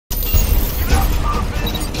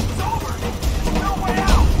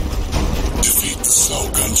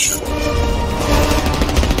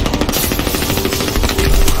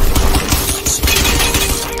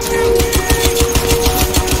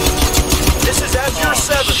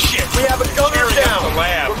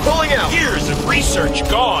research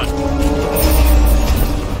gone.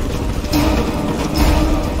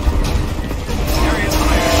 Area's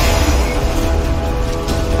clear.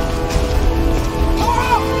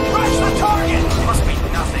 Whoa! Rush the target! Must be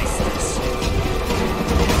nothing.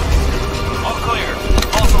 All clear.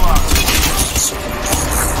 Also up.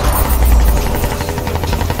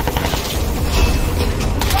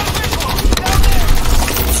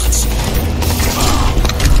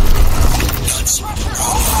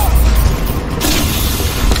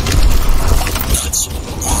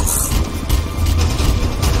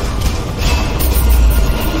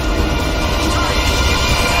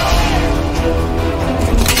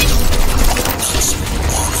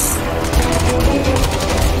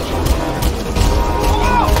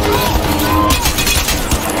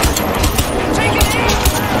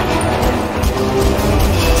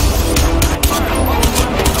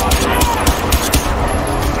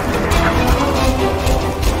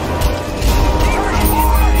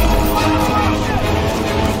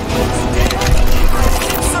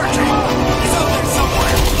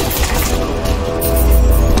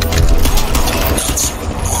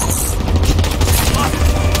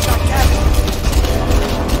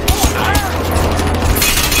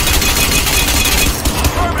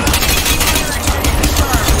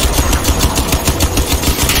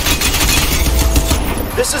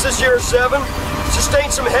 This is a 07.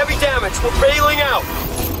 Sustained some heavy damage. We're bailing out.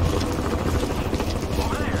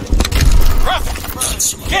 Ruff!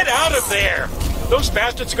 Get out of there! Those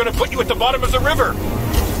bastards are gonna put you at the bottom of the river.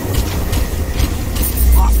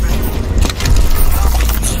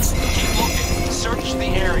 Keep looking. Search the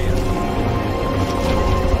area.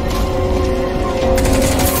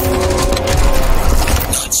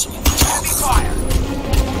 Heavy fire.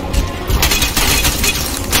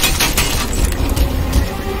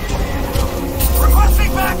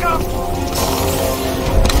 Requesting backup!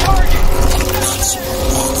 Target!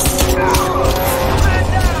 Man down! Man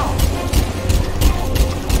down!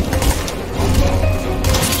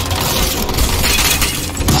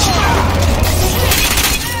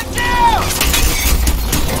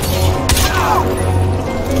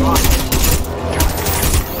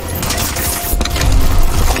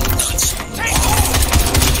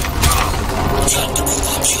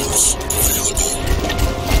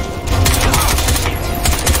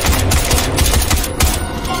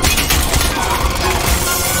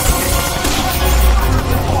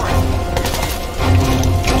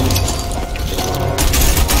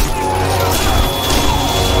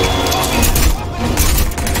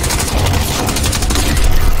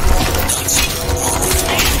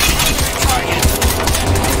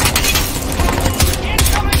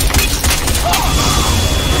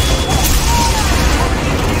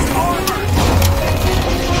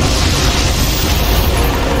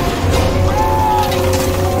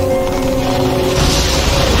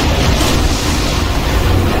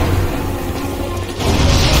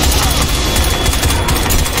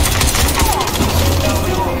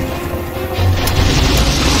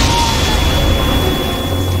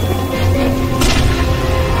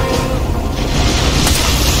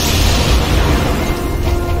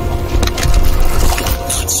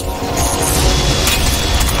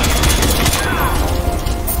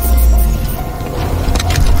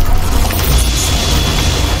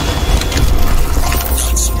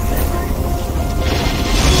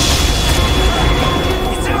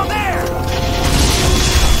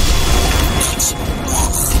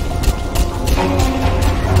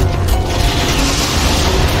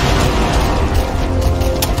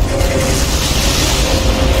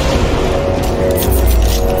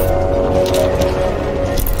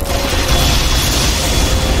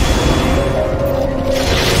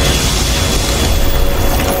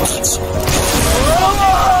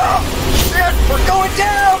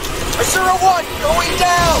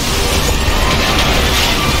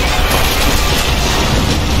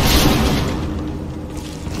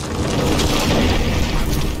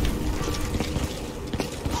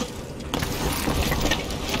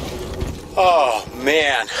 Oh,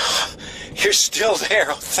 man. You're still there.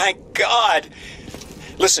 Oh, thank God.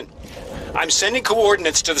 Listen, I'm sending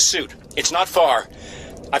coordinates to the suit. It's not far.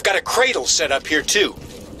 I've got a cradle set up here, too.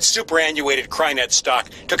 Superannuated Crynet stock.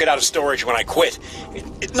 Took it out of storage when I quit.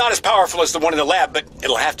 It's not as powerful as the one in the lab, but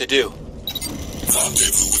it'll have to do.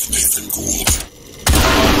 Rendezvous with Nathan Gould.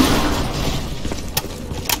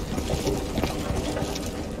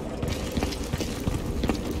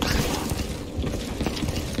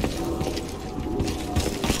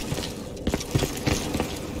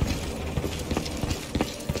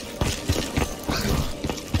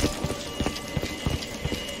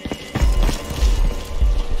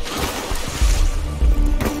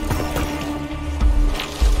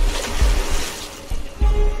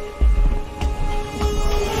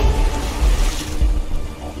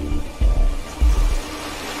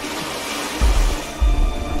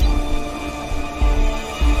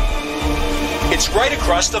 It's right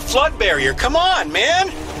across the flood barrier. Come on,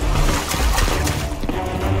 man!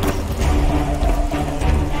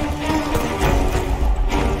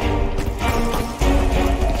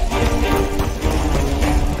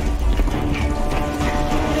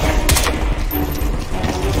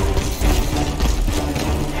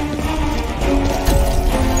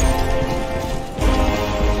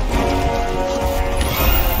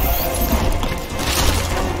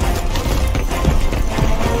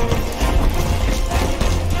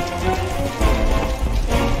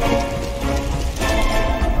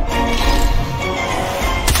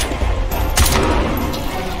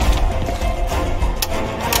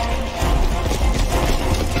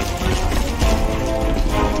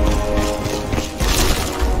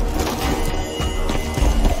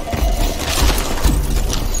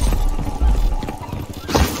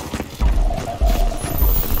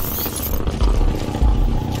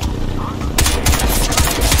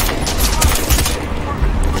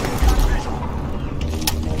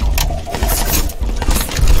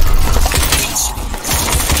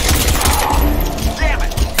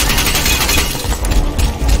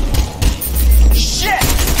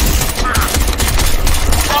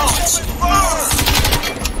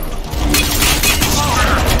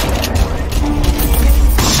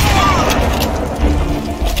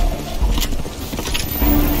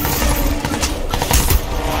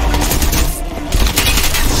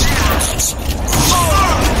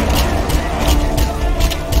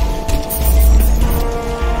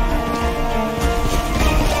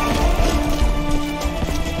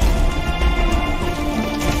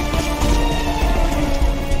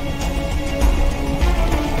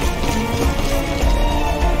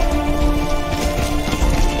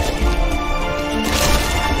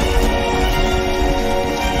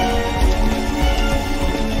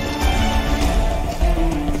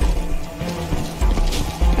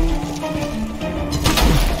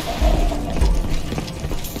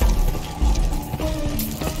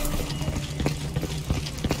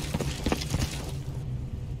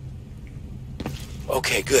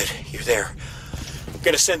 Okay, good. You're there. I'm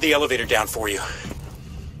gonna send the elevator down for you.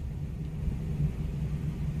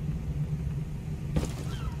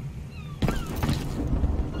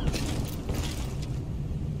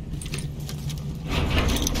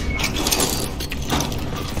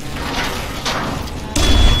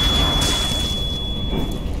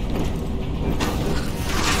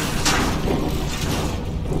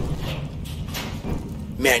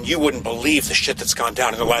 Man, you wouldn't believe the shit that's gone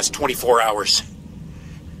down in the last 24 hours.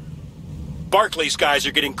 Barclay's guys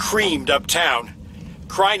are getting creamed uptown.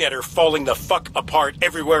 Crynet are falling the fuck apart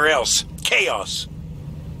everywhere else. Chaos.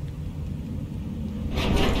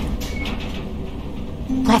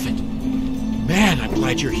 Prophet. Man, I'm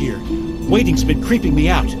glad you're here. Waiting's been creeping me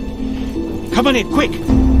out. Come on in, quick.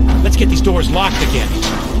 Let's get these doors locked again.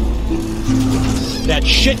 That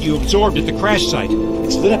shit you absorbed at the crash site.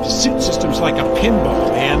 It's lit up suit systems like a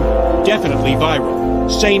pinball, man. Definitely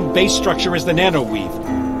viral. Same base structure as the nanoweave.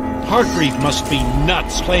 Hargreave must be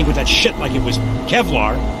nuts playing with that shit like it was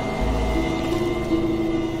Kevlar.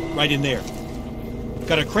 Right in there.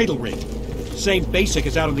 Got a cradle rig. Same basic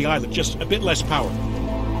as out on the island, just a bit less power.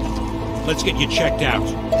 Let's get you checked out.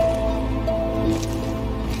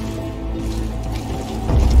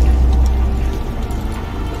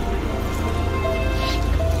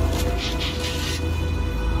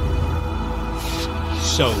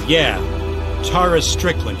 So, yeah, Tara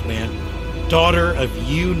Strickland, man. Daughter of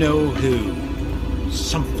you-know-who.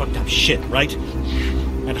 Some fucked up shit, right?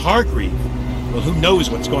 And Hargreave, well, who knows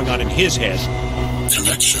what's going on in his head?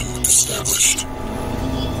 Connection established.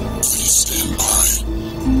 Please stand by.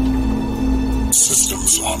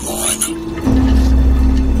 Systems online.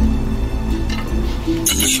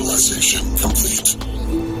 Initialization complete.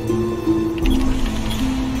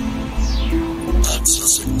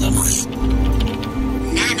 Accessing memory.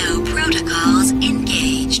 Nano protocols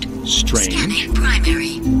engaged. Strange. Scanning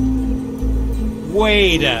primary.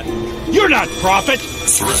 Wait a... You're not Prophet!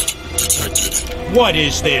 Threat detected. What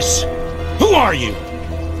is this? Who are you?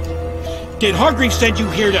 Did Hargreave send you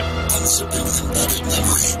here to... Unzipping embedded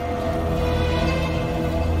memory.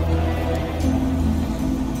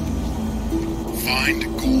 Find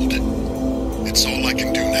Golden. It's all I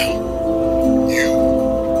can do now. You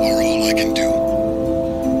are all I can do.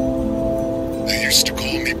 They used to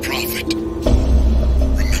call me Prophet.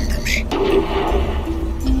 Remember me?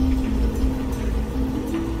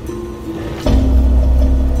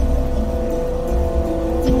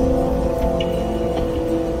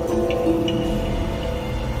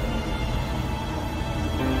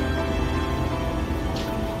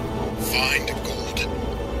 Find Golden.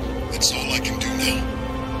 It's all I can do now.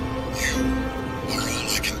 You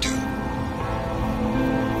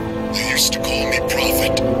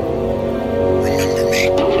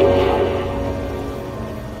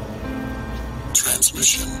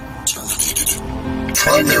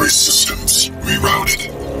Primary systems rerouted.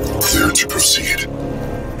 Clear to proceed.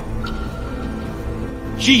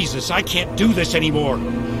 Jesus, I can't do this anymore.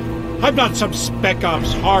 I'm not some Spec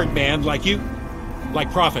Ops hard man like you.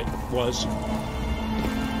 Like Prophet was.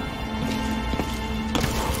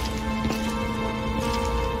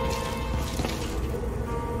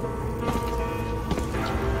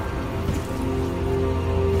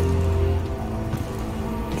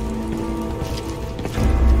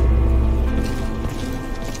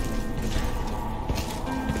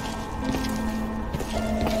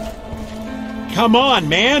 Come on,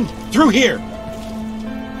 man! Through here!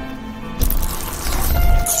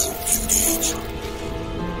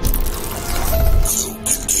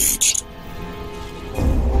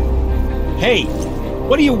 Hey,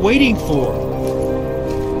 what are you waiting for?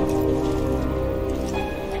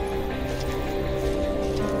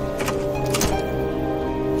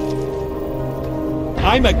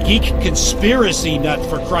 I'm a geek conspiracy nut,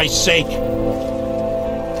 for Christ's sake.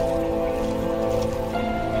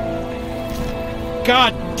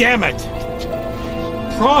 God damn it!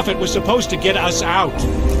 Prophet was supposed to get us out.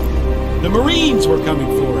 The Marines were coming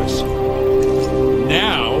for us.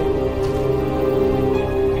 Now...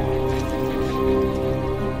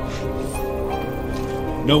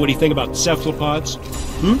 Know anything about cephalopods?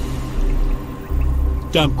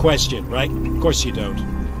 Dumb question, right? Of course you don't.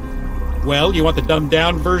 Well, you want the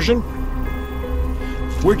dumbed-down version?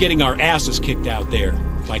 We're getting our asses kicked out there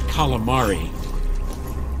by calamari.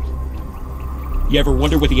 You ever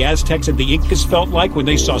wonder what the Aztecs and the Incas felt like when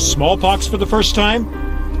they saw smallpox for the first time?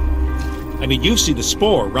 I mean, you've seen the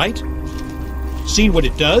spore, right? Seen what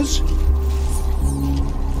it does?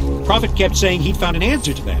 Prophet kept saying he'd found an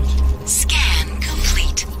answer to that. Scan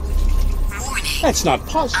complete. Warning. That's not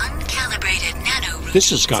possible. Uncalibrated nanoroutines This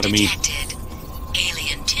has got to mean... detected.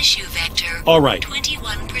 Alien tissue vector. All right.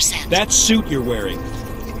 21%. That suit you're wearing,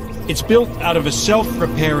 it's built out of a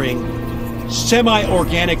self-repairing,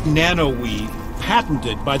 semi-organic nanoweave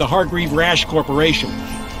patented by the Hargreave Rash Corporation.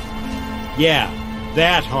 Yeah,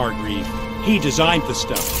 that Hargreave. He designed the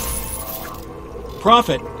stuff.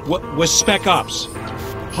 Prophet was Spec Ops.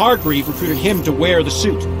 Hargreave recruited him to wear the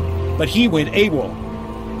suit, but he went AWOL.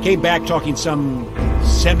 Came back talking some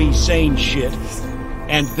semi-sane shit.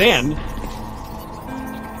 And then...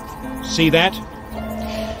 See that?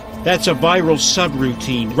 That's a viral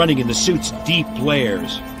subroutine running in the suit's deep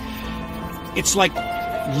layers. It's like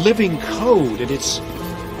living code, and it's...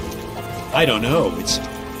 I don't know,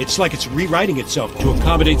 it's like it's rewriting itself to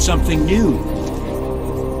accommodate something new.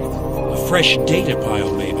 A fresh data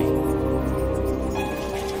pile, maybe.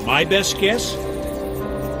 My best guess?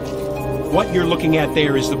 What you're looking at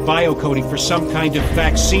there is the biocoding for some kind of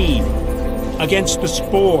vaccine against the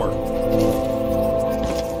spore.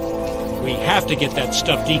 We have to get that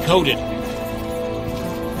stuff decoded.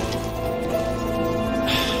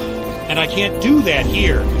 And I can't do that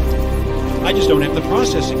here. I just don't have the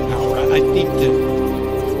processing power. I need to...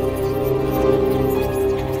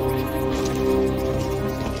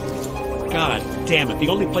 God damn it. The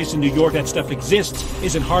only place in New York that stuff exists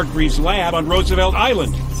is in Hargreaves' lab on Roosevelt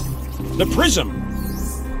Island. The Prism.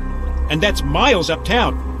 And that's miles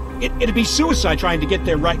uptown. It'd be suicide trying to get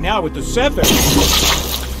there right now with the 7.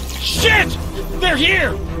 Shit! They're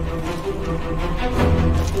here!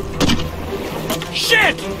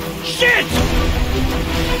 Shit! Shit!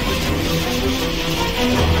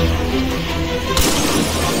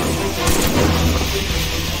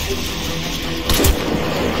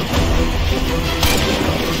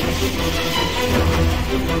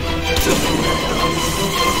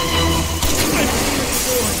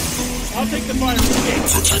 I'll take the fire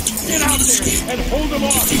escape. Get out there and hold them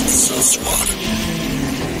off. Defeat the Cell Squad.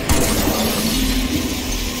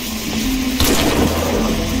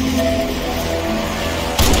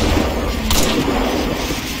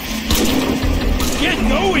 Get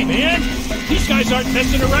going, man! These guys aren't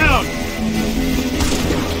messing around!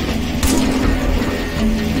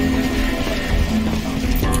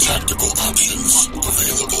 Tactical options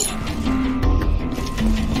available.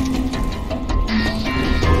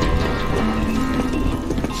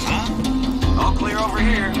 All clear over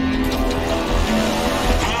here.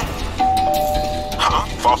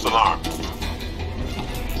 False alarm.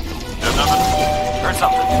 There's nothing. Heard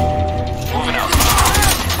something. Moving out.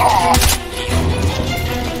 Oh!